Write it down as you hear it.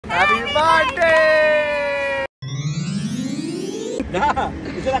Happy birthday না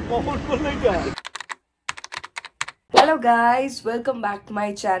এটা কখন বললো এটা hello guys, welcome back to my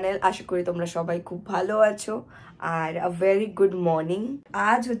channel. আশা করি তোমরা সবাই খুব ভালো আছো আর আ ভেরি গুড মর্নিং।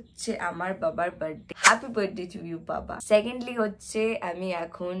 আজ হচ্ছে আমার বাবার birthday. Happy birthday to you বাবা। সেকেন্ডলি হচ্ছে আমি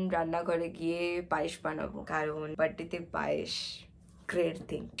এখন রান্নাঘরে গিয়ে পায়েস বানাবো, কারণ বার্থডেতে পায়েস গ্রেট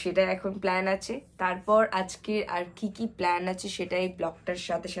থিং, সেটা এখন প্ল্যান আছে। তারপর আজকে আর কি কি প্ল্যান আছে সেটাই ব্লগটার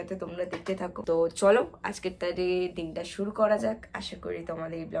সাথে সাথে তোমরা দেখতে থাকো। তো চলো আজকের তারে দিনটা শুরু করা যাক। আশা করি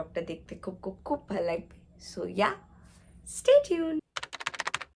তোমাদের এই ব্লগটা দেখতে খুব খুব খুব ভালো লাগবে। So yeah, stay tuned.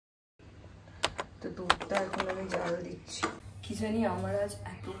 তো দুধটা এখন আমি জাল দিচ্ছি। কি জানি আমার আজ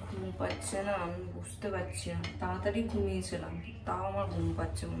এত ঘুম পাচ্ছে না, আমি বুঝতে পারছি না। তাড়াতাড়ি ঘুমিয়েছিলাম, তাও আমার ঘুম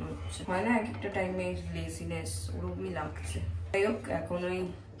পাচ্ছে মনে হচ্ছে। হয় না এক একটা টাইমে লেজিনেস ওরকমই লাগছে। যাই হোক, এখন ওই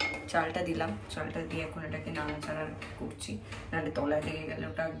চালটা দিলাম, চালটা দিয়ে এখন এটাকে নাড়াচাড়া করছি, নাহলে তলায় লেগে গেলে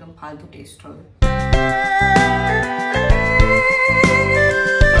ওটা একদম ফালতু টেস্ট হবে।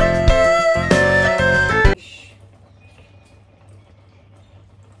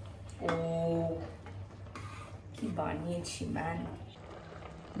 বানিয়েছি man,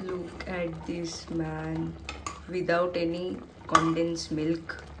 look at this man, without any condensed milk.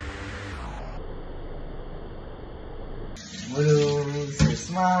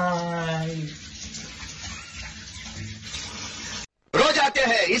 रोज आते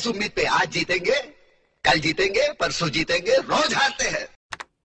हैं इस उम्मीद पे आज जीतेंगे कल जीतेंगे परसों जीतेंगे रोज हारते हैं।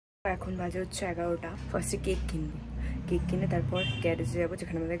 এখন বাজে হচ্ছে 11টা। ফার্স্টে কেক কিনবো, কেক কিনে তারপর গ্যারেজে যাবো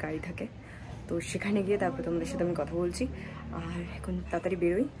যেখানে আমাদের গাড়ি থাকে। তো সেখানে গিয়ে তারপর তোমাদের সাথে আমি কথা বলছি। আর এখন তাড়াতাড়ি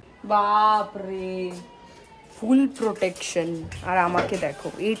বেরোই। বাপরে, ফুল প্রোটেকশন। আর আমাকে দেখো,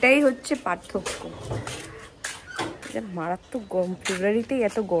 এটাই হচ্ছে পার্থক্য। মারাত্মক গরম, ফেব্রুয়ারিতেই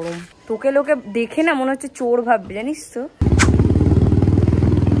এত গরম। তোকে লোকে দেখে না মনে হচ্ছে চোর ভাববে, জানিস তো।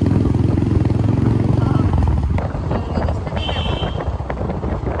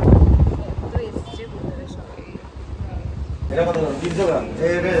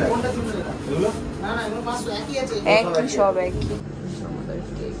 একই সব একই।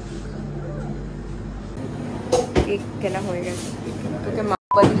 কেক কেনা হয়ে গেছে, তোকে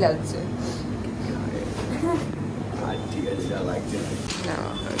মাবাদি লাগছে না?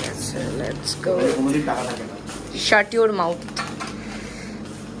 হয়ে গেছে, let's go. Shut your mouth.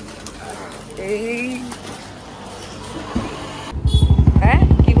 এই হ্যাঁ,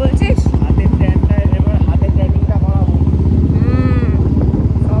 কি বলছিস?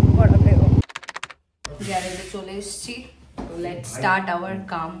 গ্যারেজে চলে এসেছি, তো let's start our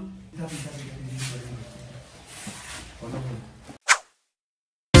come.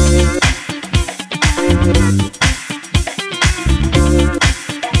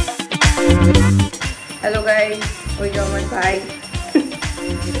 Hello guys, ওই যে আমার ভাই।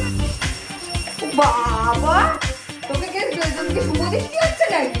 বাবা, তোকে কে শুভ দেখতে হচ্ছে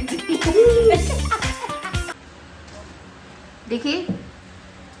নাকি? দেখি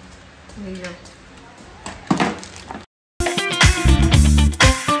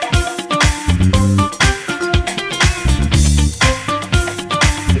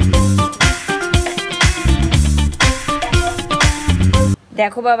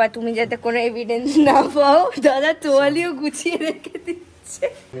দেখো বাবা, তুমি যাতে কোনো এভিডেন্স না পাও, দাদা তোয়ালিও গুছিয়ে রেখে দিচ্ছে।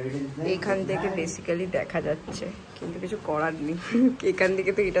 এখান থেকে বেসিক্যালি দেখা যাচ্ছে, কিন্তু কিছু করার নেই। এখান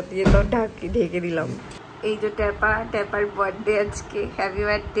থেকে তো এটা দিয়ে তো ঢেকে দিলাম। এই যে ট্যাপার বার্থডে আজকে। Happy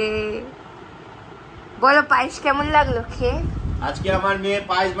birthday. বলো পায়েস কেমন লাগলো খেয়ে? আজকে আমার মেয়ে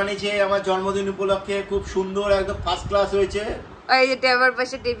পায়েস বানিয়েছে আমার জন্মদিন উপলক্ষে, খুব সুন্দর, একদম ফার্স্ট ক্লাস হয়েছে। এই যে ট্যাপার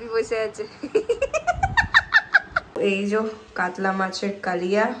পাশে টেপি বসে আছে। এই যে কাতলা মাছের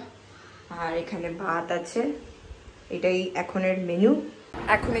কালিয়া, আর এখানে ভাত আছে। এটাই এখনের মেনু।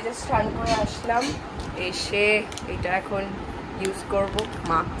 এখন এই যে স্নান করে আসলাম, এসে এটা এখন ইউজ করব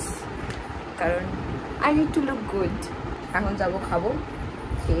মাস্ক, কারণ I need to look good. এখন যাবো, খাবো,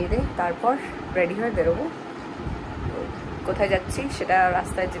 খেয়ে দে তারপর রেডি হয়ে বেরোবো। কোথায় যাচ্ছি সেটা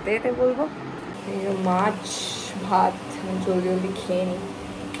রাস্তায় যেতে যেতে বলবো। এই যে মাছ ভাত জলদি জলদি খেয়ে নিই।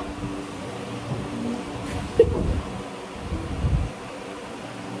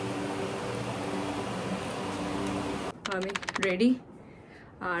 আমি রেডি,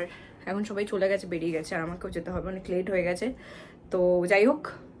 আর এখন সবাই চলে গেছে, বেরিয়ে গেছে, আর আমাকেও যেতে হবে, অনেক লেট হয়ে গেছে। তো যাই হোক,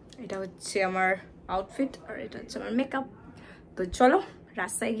 এটা হচ্ছে আমার আউটফিট আর এটা হচ্ছে আমার মেকআপ। তো চলো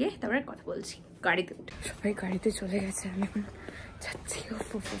রাস্তায় গিয়ে তারপরে কথা বলছি। গাড়িতে উঠে সবাই গাড়িতে চলে গেছে, আমি এখন যাচ্ছি।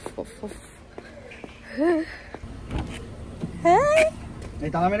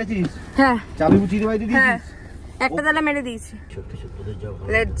 হ্যাঁ, চাবি বুঝিয়ে দিবাই দিদি। হ্যাঁ, একটা তালা মেরে দিয়েছি।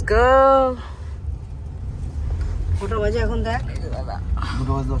 Let's go. কটা বাজে এখন দেখ?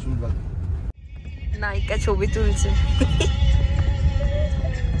 10 মিনিট বাকি। নায়িকা ছবি তুলছে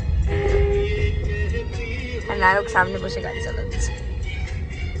আর নায়ক সামনে বসে গাড়ি চালাচ্ছে।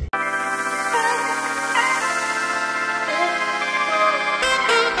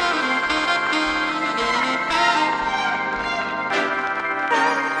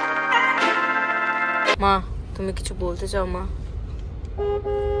 মা, তুমি কিছু বলতে চাও মা?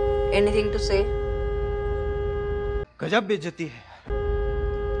 Anything to say? গজব বেইজ্জতি है।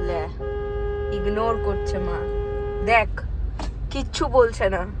 লে, ইগনোর করছে মা, দেখ কিচ্ছু বলছে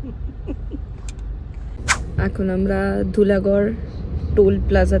না। এখন আমরা ধুলাগড় টোল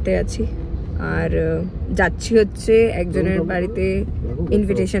প্লাজাতে আছি আর যাচ্ছি হচ্ছে একজনের বাড়িতে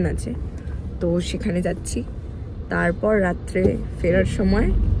ইনভিটেশন আছে, তো সেখানে যাচ্ছি। তারপর রাত্রে ফেরার সময়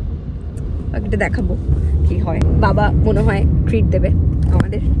একটা দেখাবো কি হয়। বাবা মনে হয় ট্রিট দেবে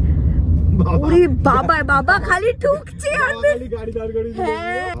আমাদের। ওরে বাবা, বাবা খালি ঠুকছে আর খালি গাড়ি দাঁড় করিয়ে দিল।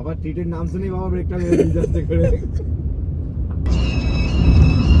 বাবা ট্রিটের নাম শুনে বাবা ব্রেকটা মেরে দিয়েছে করে।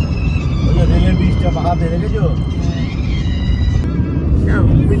 ওই রেলের ব্রিজটা বাঁকাতে দেখেছো? Now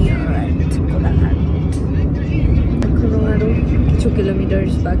we are at Kolaghat. এখনো আরো কিছু কিলোমিটার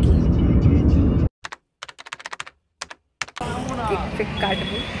বাকি। কেক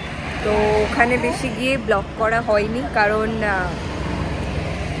কাটবো, তো ওখানে বেশি গিয়ে ব্লগ করা হয়নি কারণ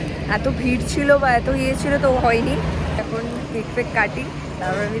এত ভিড় ছিল বা এত ইয়ে ছিল, তো হয়নি। এখন কেক কাটি,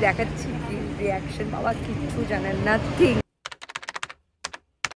 তারপর আমি দেখাচ্ছি কি রিয়াকশন। বাবা কিচ্ছু জানেন, নাথিং।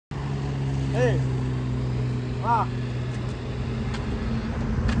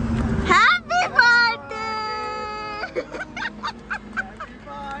 Happy birthday.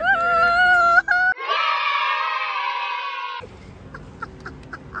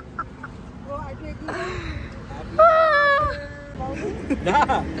 না,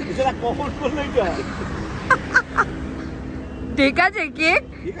 এটা কখন করলে এটা? ঠিক আছে কেক,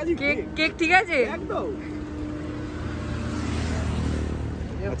 ঠিক আছে কেক কেক ঠিক আছে একদম।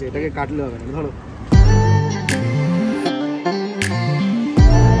 আচ্ছা, এটাকে কাটলে হবে না, ধরো।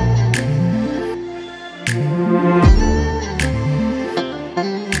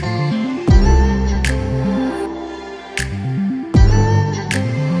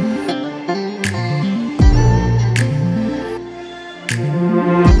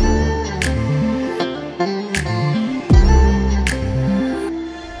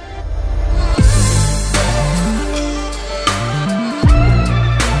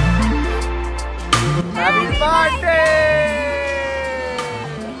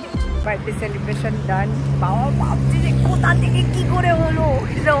 বার্থডে সেলিব্রেশন ডান। বাবা ভাবছি যে কোথা থেকে কি করে হলো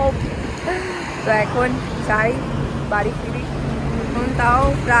সব। তো এখন যাই, বাড়ি ফিরি। এখন তাও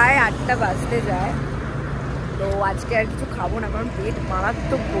প্রায় 8টা বাজতে যায়। তো আজকে আর কিছু খাবো না কারণ পেট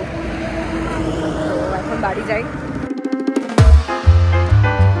মারাত্মক ভোক। তো এখন বাড়ি যাই।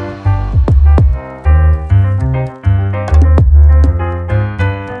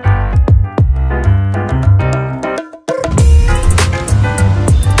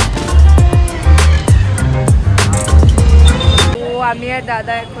 আমি আর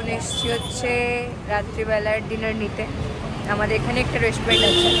দাদা এখন এসছি হচ্ছে রাত্রিবেলার ডিনার নিতে। আমাদের এখানে একটা রেস্টুরেন্ট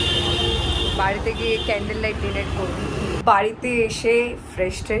আছে, বাড়িতে গিয়ে ক্যান্ডেল লাইট ডিনার করব। বাড়িতে এসে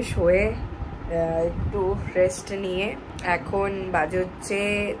ফ্রেশ ট্রেশ হয়ে একটু রেস্ট নিয়ে এখন বাজে হচ্ছে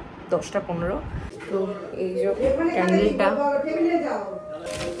 10টা 15। তো এই যে ক্যান্ডেলটা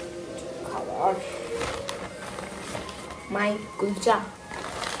খাবার মাই কুলচা,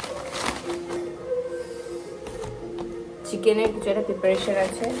 চিকেনের কিছু একটা প্রিপারেশন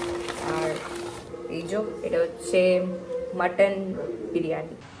আছে। আর এই যে এটা হচ্ছে মাটন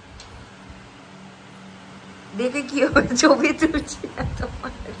বিরিয়ানি। দেখে কি হবে, ছবি তুলছি না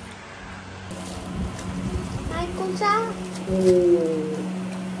তোমার।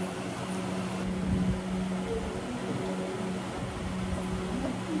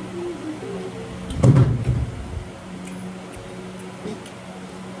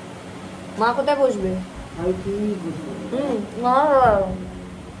 মা কোথায় বসবে?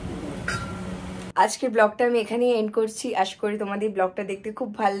 আজকের ব্লগটা আমি এখানেই এন্ড করছি। আশা করি তোমাদের ব্লগটা দেখতে খুব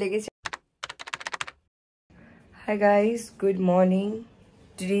ভালো লেগেছে। Hi guys, good morning.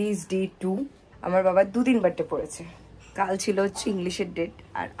 Today is day 2। আমার বাবার 2 দিন বার্থডে পড়েছে। কাল ছিল হচ্ছে ইংলিশের ডেট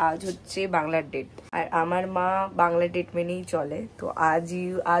আর আজ হচ্ছে বাংলার ডেট। আর আমার মা বাংলা ডেট মেনেই চলে, তো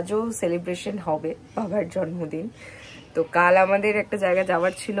আজও সেলিব্রেশন হবে বাবার জন্মদিন। তো কাল আমাদের একটা জায়গা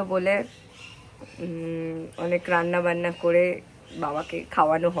যাওয়ার ছিল বলে অনেক রান্না বান্না করে বাবাকে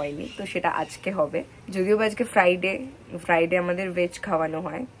খাওয়ানো হয়নি, তো সেটা আজকে হবে। যদিও আজকে ফ্রাইডে আমাদের ভেজ খাওয়ানো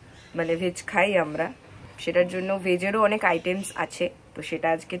হয়, মানে ভেজ খাই আমরা, সেটার জন্য ভেজেরও অনেক আইটেমস আছে, তো সেটা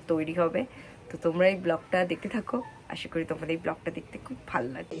আজকে তৈরি হবে। তো তোমরা এই ব্লগটা দেখতে থাকো। আশা করি তোমাদের এই ব্লগটা দেখতে খুব ভালো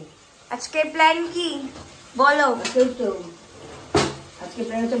লাগে। আজকের প্ল্যান কি বলো? আজকে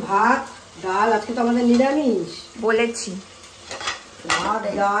প্ল্যান হচ্ছে ভাত ডাল, আজকে তো আমাদের নিরামিষ। বলেছি ভাত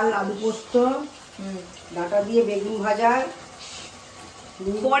ডাল আলু পোস্ত, ডাটা দিয়ে বেগুন ভাজা।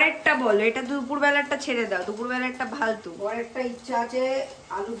 পরেরটা বলো, এটা দুপুরবেলাটা ছেড়ে দাও, দুপুরবেলাটা ফালতু। পরেরটা ইচ্ছা আছে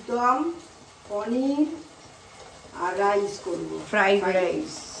আলুর দম, পনির আর রাইস করবো, ফ্রাইড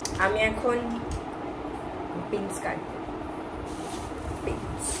রাইস। আমি এখন বিনস কাটবো,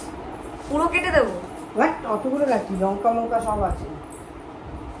 বিনস পুরো কেটে দেবো। অতগুলো রাখি, লঙ্কা মঙ্কা সব আছে।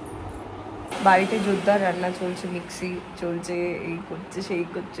 বাড়িতে জোরদার রান্না চলছে, মিক্সি চলছে, এই করছে সেই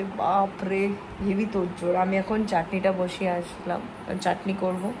করছে, বাপরে হেভি তোড়জোড়। আমি এখন চাটনিটা বসিয়ে আসলাম, চাটনি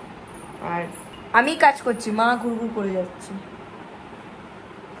করব। আর আমি কাজ করছি, মা ঘুরঘুর করে যাচ্ছে।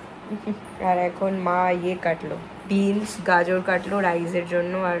 আর এখন মা ইয়ে কাটলো, বিনস গাজর কাটলো রাইসের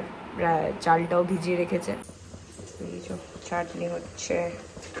জন্য, আর চালটাও ভিজিয়ে রেখেছে। এই যে চাটনি হচ্ছে।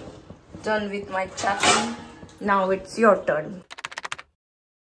 Done with my chutney. Now it's your turn.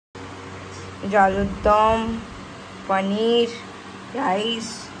 আলুর দম, পনির, রাইস।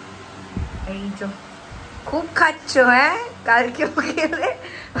 এই যে খুব খাচ্ছ, হ্যাঁ? কালকেও খেলে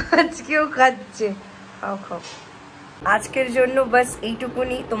আজকেও খাচ্ছে। খাও খাও। আজকের জন্য বাস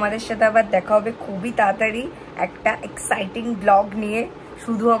এইটুকুনি। তোমাদের সাথে আবার দেখা হবে খুবই তাড়াতাড়ি একটা এক্সাইটিং ব্লগ নিয়ে।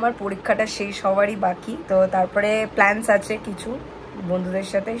 শুধু আমার পরীক্ষাটা শেষ হওয়ারই বাকি, তো তারপরে প্ল্যানস আছে কিছু বন্ধুদের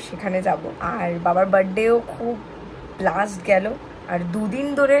সাথে, সেখানে যাব। আর বাবার বার্থডেও খুব ব্লাস্ট গেল, আর 2 দিন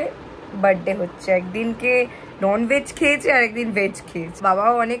ধরে বার্থডে হচ্ছে। একদিনকে ননভেজ খেয়েছে আর একদিন ভেজ খেয়েছে।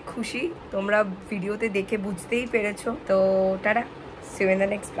 বাবাও অনেক খুশি, তোমরা ভিডিওতে দেখে বুঝতেই পেরেছো। তো tata, C you in the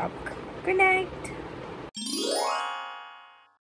next blog. Good night.